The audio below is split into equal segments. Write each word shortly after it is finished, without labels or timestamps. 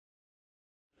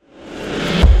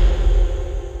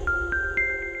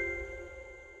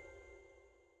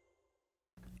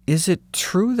Is it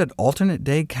true that alternate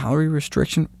day calorie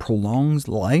restriction prolongs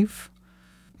life?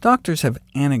 Doctors have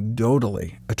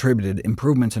anecdotally attributed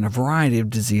improvements in a variety of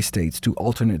disease states to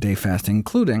alternate day fasting,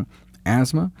 including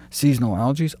asthma, seasonal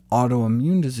allergies,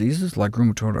 autoimmune diseases like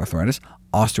rheumatoid arthritis,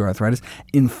 osteoarthritis,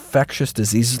 infectious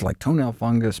diseases like toenail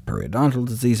fungus, periodontal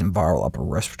disease, and viral upper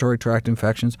respiratory tract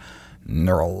infections,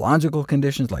 neurological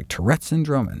conditions like Tourette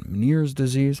syndrome and Meniere's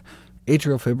disease,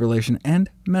 atrial fibrillation, and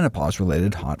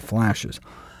menopause-related hot flashes.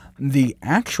 The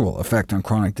actual effect on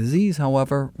chronic disease,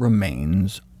 however,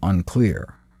 remains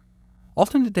unclear.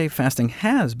 Alternate day fasting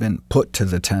has been put to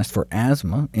the test for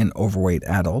asthma in overweight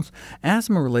adults.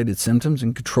 Asthma-related symptoms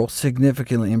and control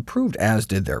significantly improved, as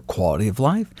did their quality of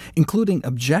life, including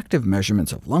objective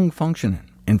measurements of lung function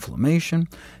and inflammation,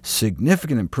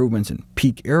 significant improvements in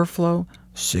peak airflow,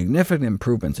 significant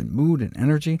improvements in mood and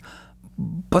energy,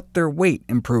 but their weight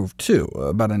improved too,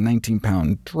 about a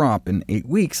 19-pound drop in 8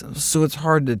 weeks, so it's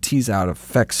hard to tease out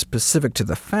effects specific to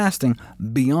the fasting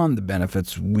beyond the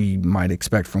benefits we might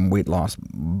expect from weight loss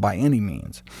by any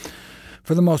means.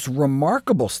 For the most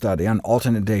remarkable study on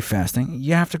alternate day fasting,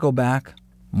 you have to go back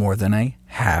more than a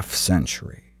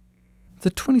half-century. The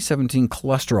 2017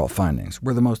 cholesterol findings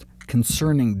were the most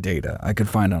concerning data I could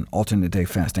find on alternate day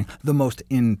fasting. The most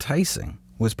enticing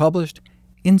was published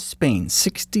in Spain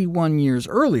 61 years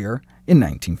earlier in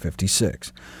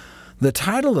 1956. The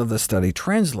title of the study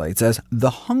translates as The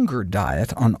Hunger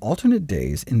Diet on Alternate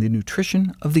Days in the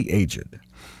Nutrition of the Aged.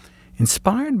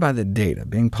 Inspired by the data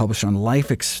being published on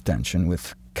life extension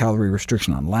with calorie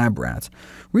restriction on lab rats,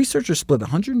 researchers split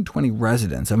 120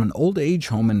 residents of an old-age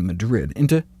home in Madrid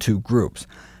into 2 groups.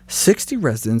 60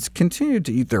 residents continued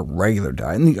to eat their regular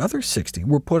diet, and the other 60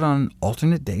 were put on an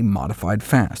alternate-day modified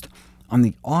fast. On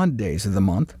the odd days of the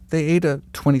month, they ate a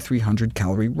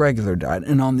 2,300-calorie regular diet,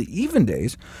 and on the even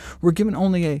days were given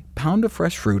only a pound of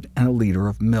fresh fruit and a liter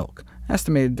of milk,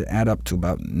 estimated to add up to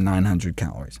about 900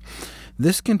 calories.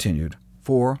 This continued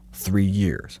for 3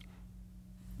 years.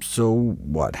 So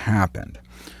what happened?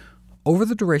 Over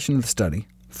the duration of the study,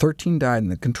 13 died in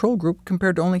the control group,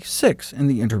 compared to only 6 in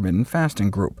the intermittent fasting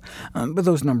group. But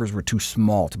those numbers were too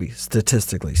small to be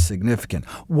statistically significant.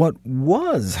 What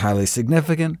was highly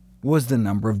significant was the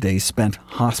number of days spent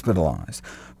hospitalized.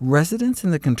 Residents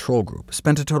in the control group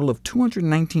spent a total of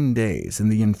 219 days in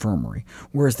the infirmary,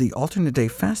 whereas the alternate day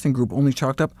fasting group only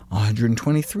chalked up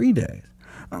 123 days.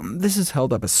 This is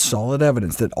held up as solid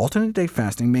evidence that alternate day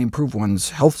fasting may improve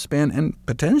one's health span and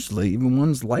potentially even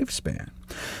one's lifespan.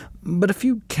 But a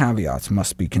few caveats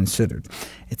must be considered.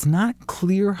 It's not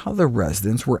clear how the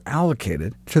residents were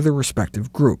allocated to their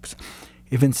respective groups.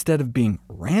 If instead of being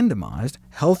randomized,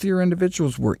 healthier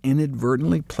individuals were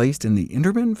inadvertently placed in the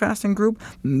intermittent fasting group,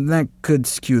 that could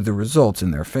skew the results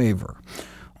in their favor.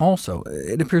 Also,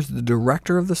 it appears that the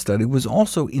director of the study was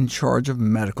also in charge of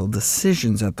medical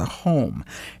decisions at the home.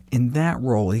 In that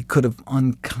role, he could have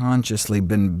unconsciously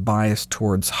been biased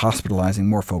towards hospitalizing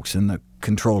more folks in the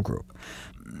control group.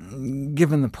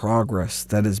 Given the progress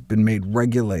that has been made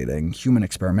regulating human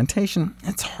experimentation,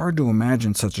 it's hard to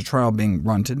imagine such a trial being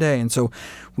run today, and so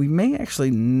we may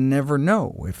actually never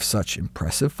know if such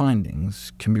impressive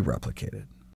findings can be replicated.